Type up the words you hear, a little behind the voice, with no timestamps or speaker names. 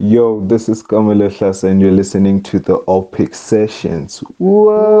Yo, this is Kamala Shasa and you're listening to the OPIC Sessions.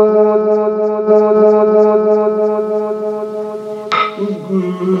 What?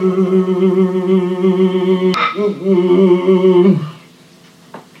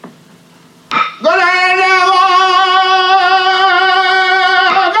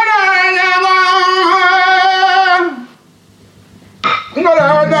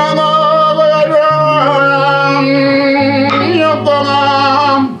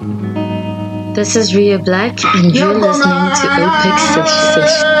 This is Ria Black, and you're listening to OPIC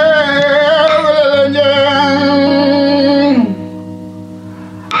Sessions.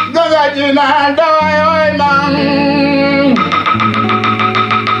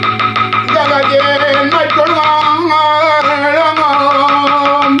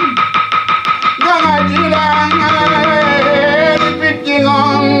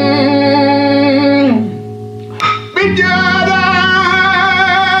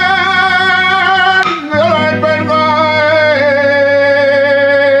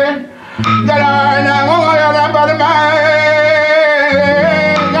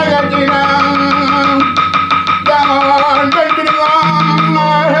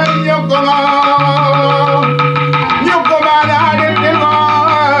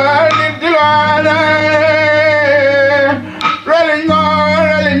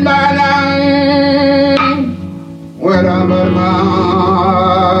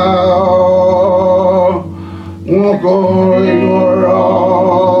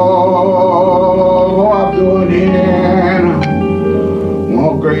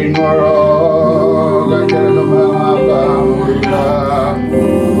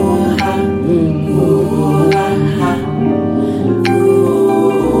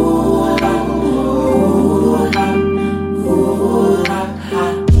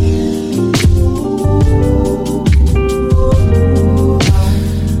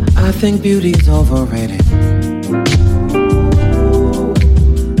 I think beauty's overrated.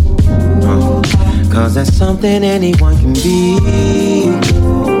 Cause that's something anyone can be.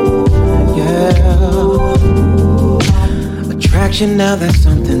 Yeah. Attraction, now that's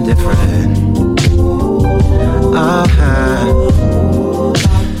something different.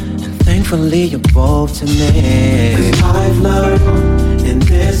 And thankfully you're both to me. 'Cause I've learned in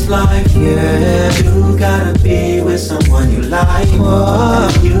this life, yeah, you gotta be with someone you like.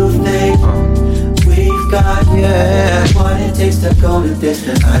 What you think we've got, yeah, what it takes to go the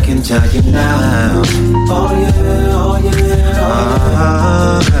distance, I can tell you now. Oh yeah, oh yeah, oh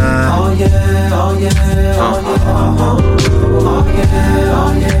yeah, oh yeah, oh yeah, oh yeah, oh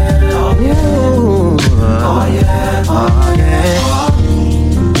yeah, oh yeah, oh yeah, oh yeah.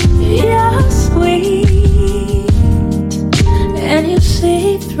 You're sweet and you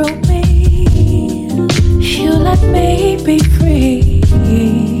see through me. You let me be free.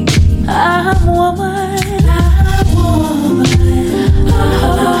 I'm woman.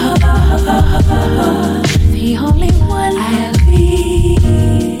 The only one I'll be.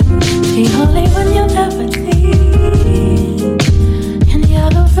 The only one you'll ever need. And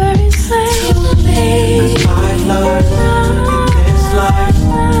you're the very same to me. 'Cause I've learned in this life,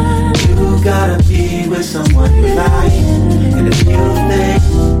 you gotta be with someone you like. And if you think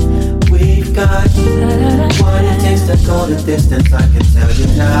we've got what it takes to go the distance, I can tell you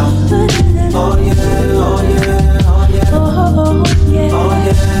now. Oh yeah, oh yeah, oh yeah, oh yeah, oh yeah, oh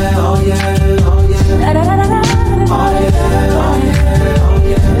yeah, oh yeah, oh yeah, oh yeah, oh yeah,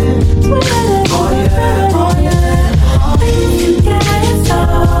 oh yeah, oh yeah. You guys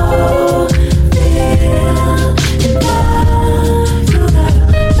all feel in love. You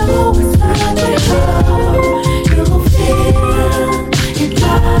gotta know it's not the how you feel in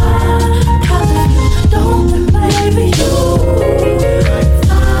love. 'Cause if you don't, then baby you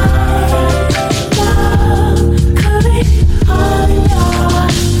find love.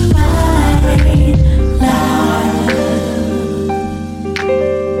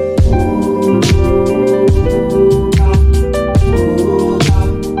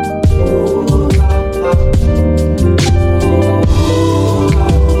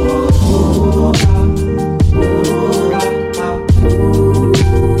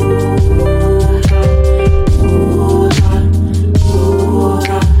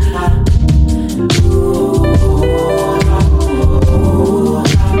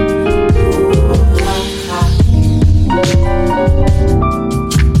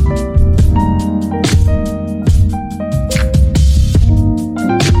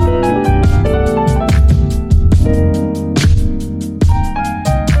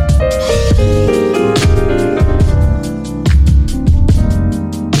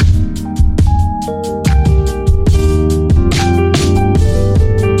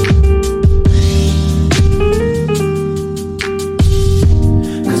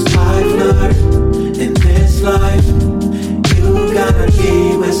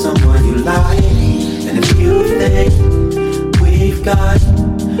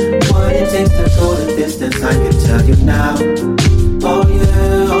 you now. Oh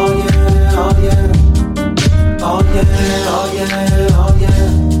yeah, oh yeah, oh yeah. Oh yeah, oh yeah, oh yeah.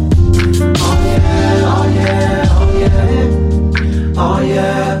 Oh yeah, oh yeah, oh yeah. Oh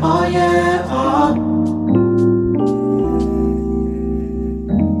yeah, oh yeah, oh.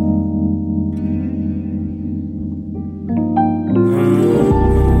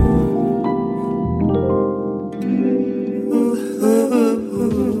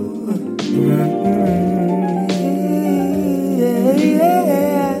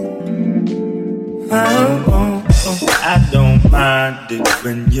 I don't mind it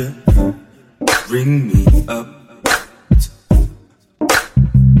when you ring me up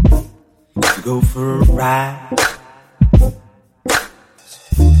to go for a ride.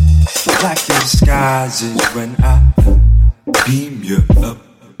 Black skies is when I beam you up.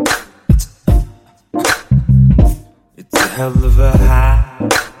 It's a hell of a high.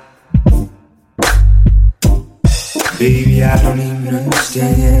 Baby, I don't even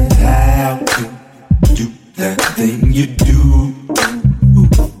understand how you do that thing you do.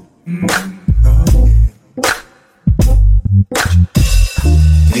 Oh yeah.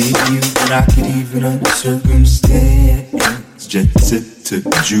 Maybe you and I could even under circumstance jet set to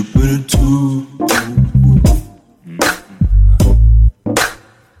Jupiter too.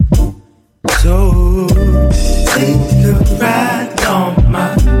 So take a ride on my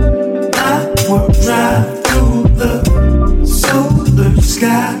world drive through the solar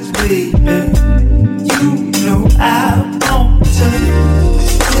skies, baby. You know I want to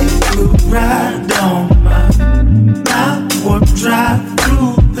take a ride on my warp drive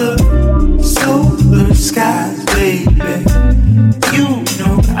through the solar skies, baby. You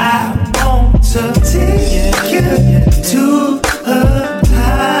know I want to take you to a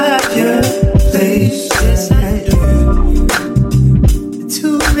higher place. Yes, I do.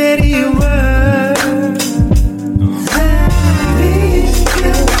 Too many words.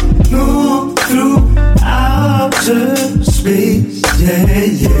 Move through outer space, yeah,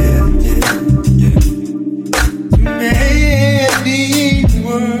 yeah, yeah, yeah. Many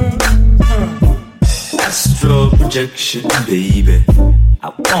words, astral projection, baby. I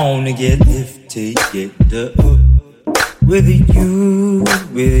wanna get lifted, get up with you,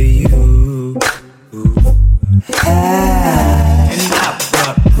 And I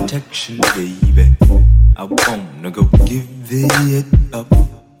brought protection, baby. I wanna go give it up.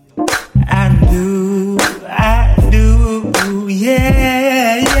 I do,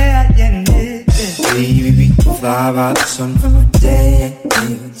 yeah, yeah, yeah, yeah. Baby, we can fly by the sun for a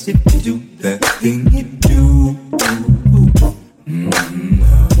dance if you do that thing you do.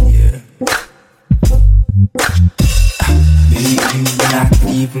 Yeah. Maybe I could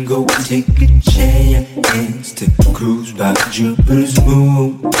even go and take a chance to cruise by Jupiter's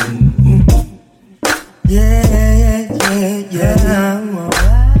moon. Yeah, yeah, yeah.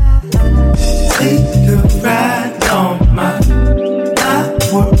 Take a ride on my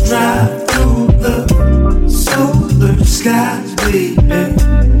warp drive through the solar skies, baby.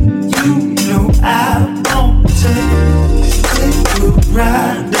 You know I want to take a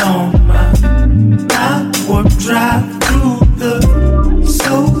ride on my warp drive through the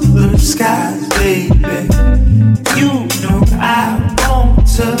solar skies, baby. You know I want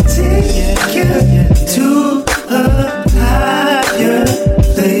to take you to a higher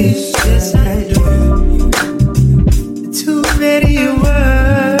place. Yes, I do. Too many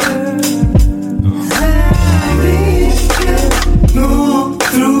words. Move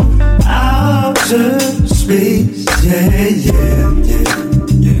through outer space. Yeah, yeah, yeah,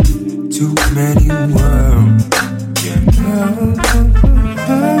 yeah. Too many words. Yeah.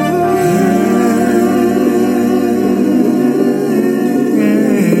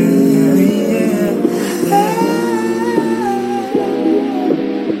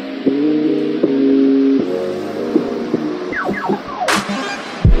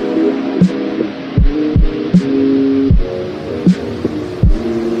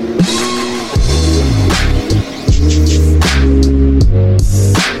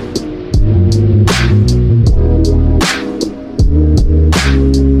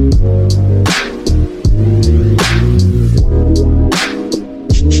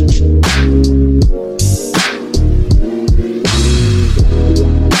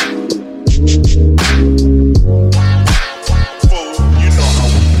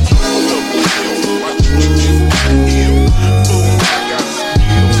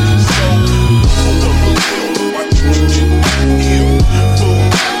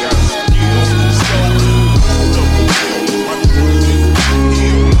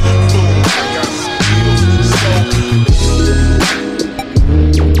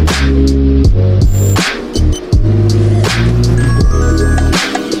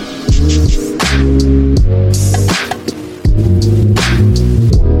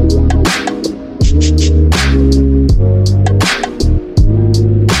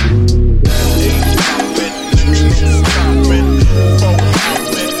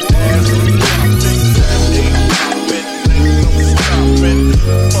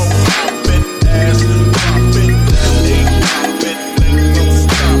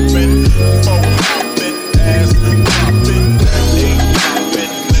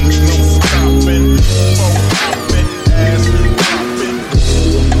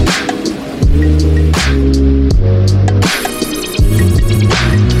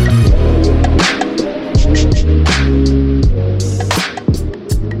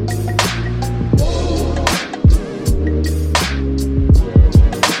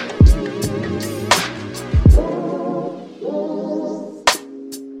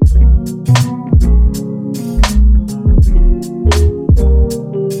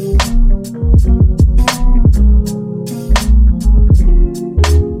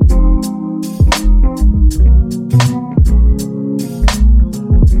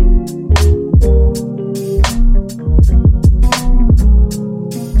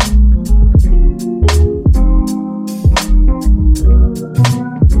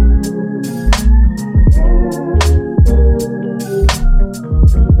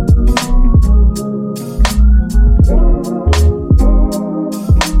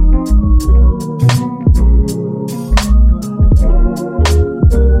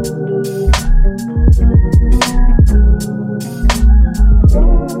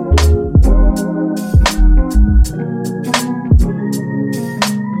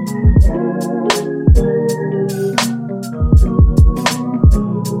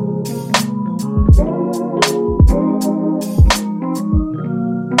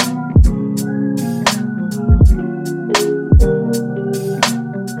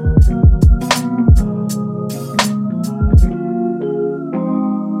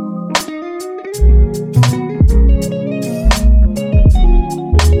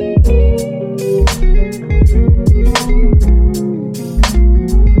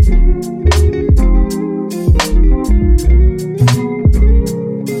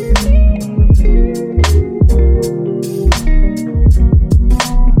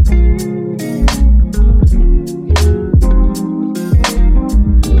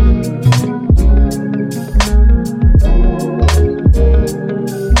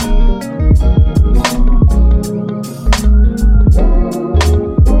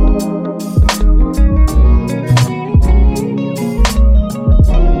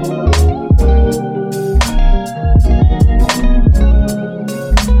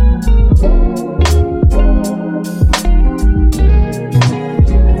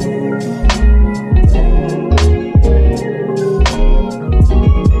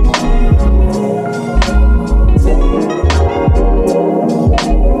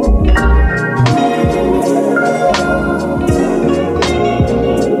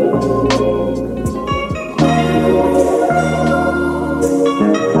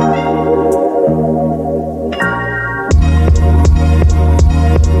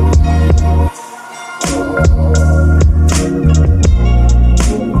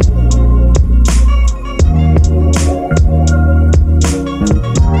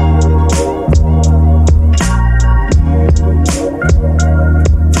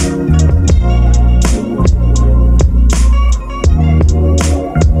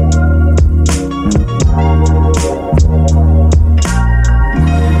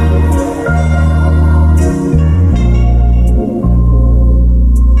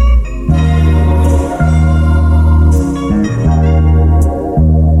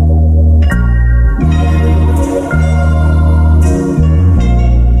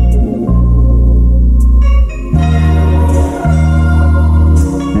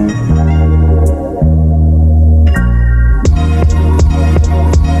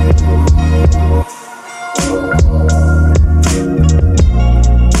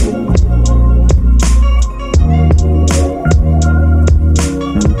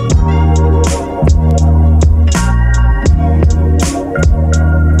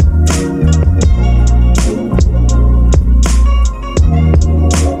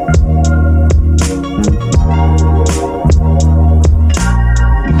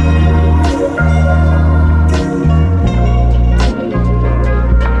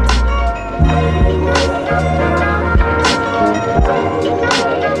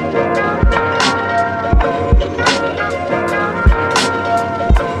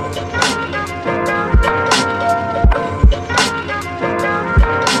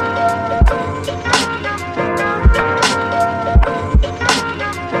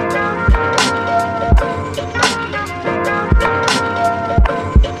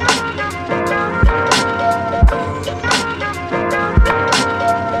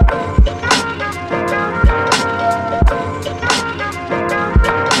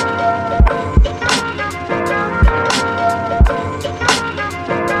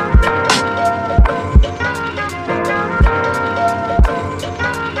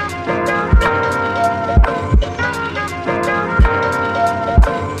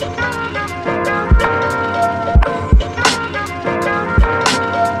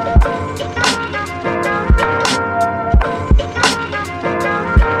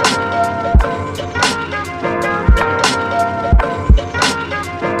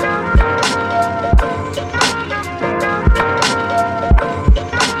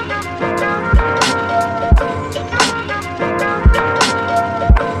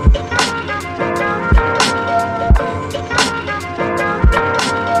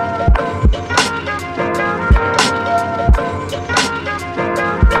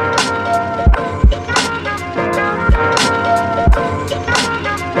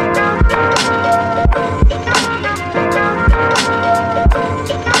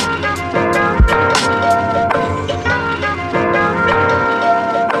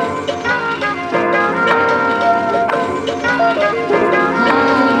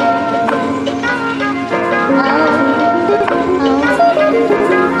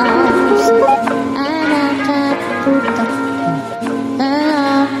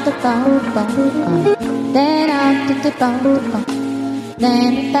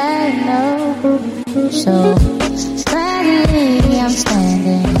 then below. So gradually I'm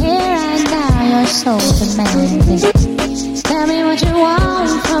standing here right now. You're so demanding. Tell me what you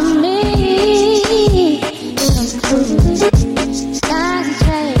want from me. Concluding,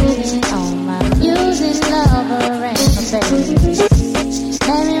 concentrating on my music lover and my baby.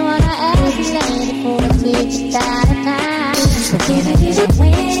 Let me wanna ask you lady for a ticket out of time. So can I get a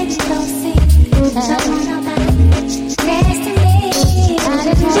window seat? Don't want nobody next to me. I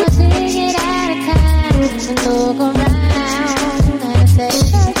just wanna take it out of time and look around and say,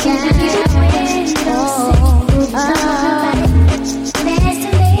 can I get a window seat? Don't want nobody next to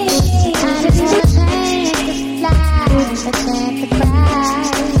me. I just wanna change the fly, a chance to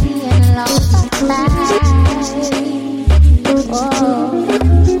cry, and a long goodbye.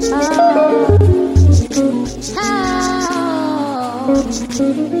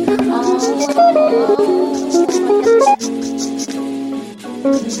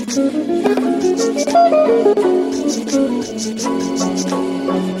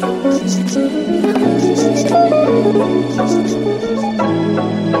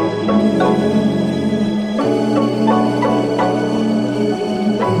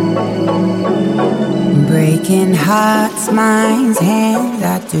 Breaking hearts, minds, hands,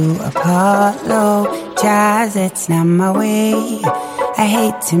 I do apologize, it's not my way. I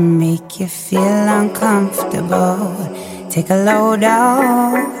hate to make you feel uncomfortable. Take a load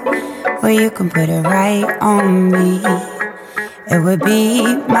off, or you can put it right on me. It would be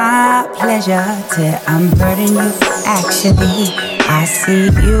my pleasure to unburden you. Actually, I see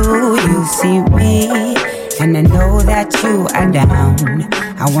you, you see me, and I know that you are down.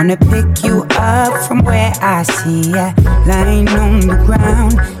 I wanna pick you up from where I see ya, lying on the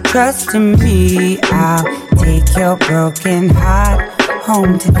ground. Trust in me, I'll take your broken heart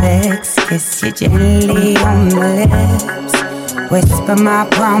home to fix. Kiss you gently on the lips, whisper my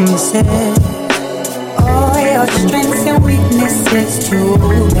promises. All your strengths and weaknesses too,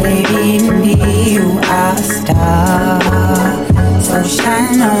 baby. In me, you are a star, so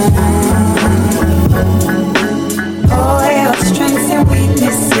shine on. All your strengths and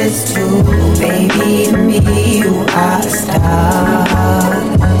weaknesses too, baby. In me, you are a star,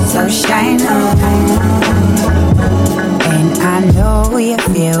 so shine on. And I know you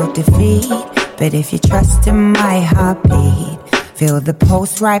feel defeat, but if you trust in my heartbeat, feel the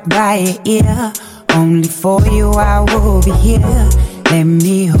pulse right by your ear. Only for you I will be here. Let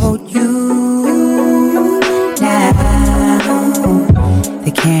me hold you now.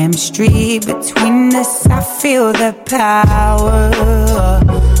 The chemistry between us, I feel the power.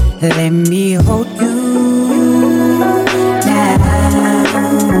 Let me hold you now.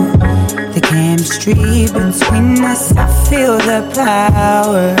 The chemistry between us, I feel the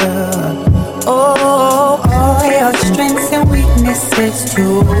power. Oh, all your strengths and weaknesses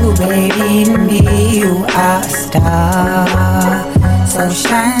too, baby. In me, you are a star, so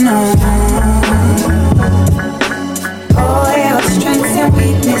shine on. All your strengths and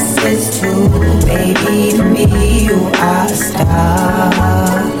weaknesses too, baby. In me, you are a star,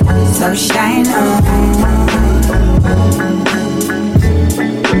 so shine on.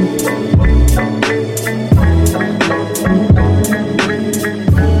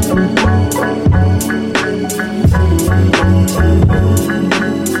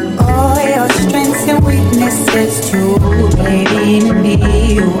 Weaknesses too, baby. In me,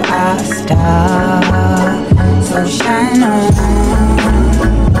 you are a star, so shine on.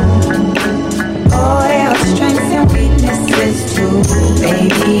 All your strengths and weaknesses too,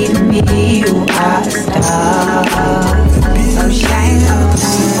 baby. In me, you are a star, so shine on.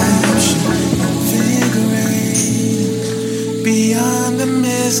 Beyond the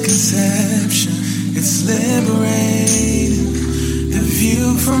misconception, it's liberating. The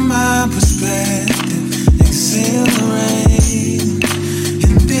view from my perspective, exhilarating.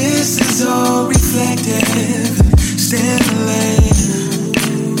 And this is all reflective and stimulating.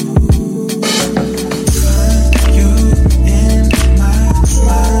 Find you in my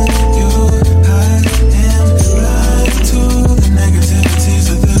mind. You, I am blind to the negativities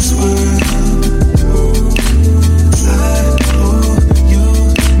of this world.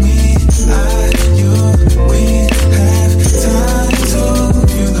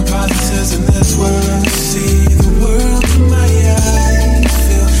 In this world, see the world in my eyes,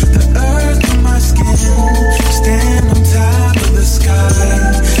 feel the earth on my skin, stand on top of the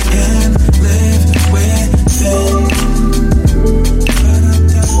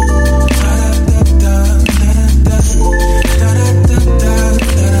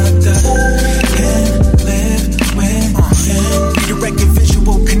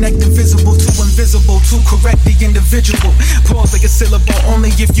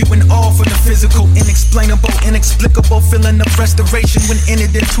unexplainable, inexplicable feeling of restoration when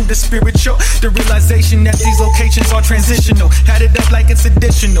entered into the spiritual. The realization that these locations are transitional. Had it up like it's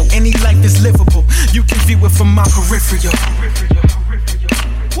additional. Any life is livable. You can view it from my peripheral.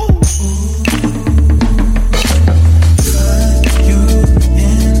 Woo.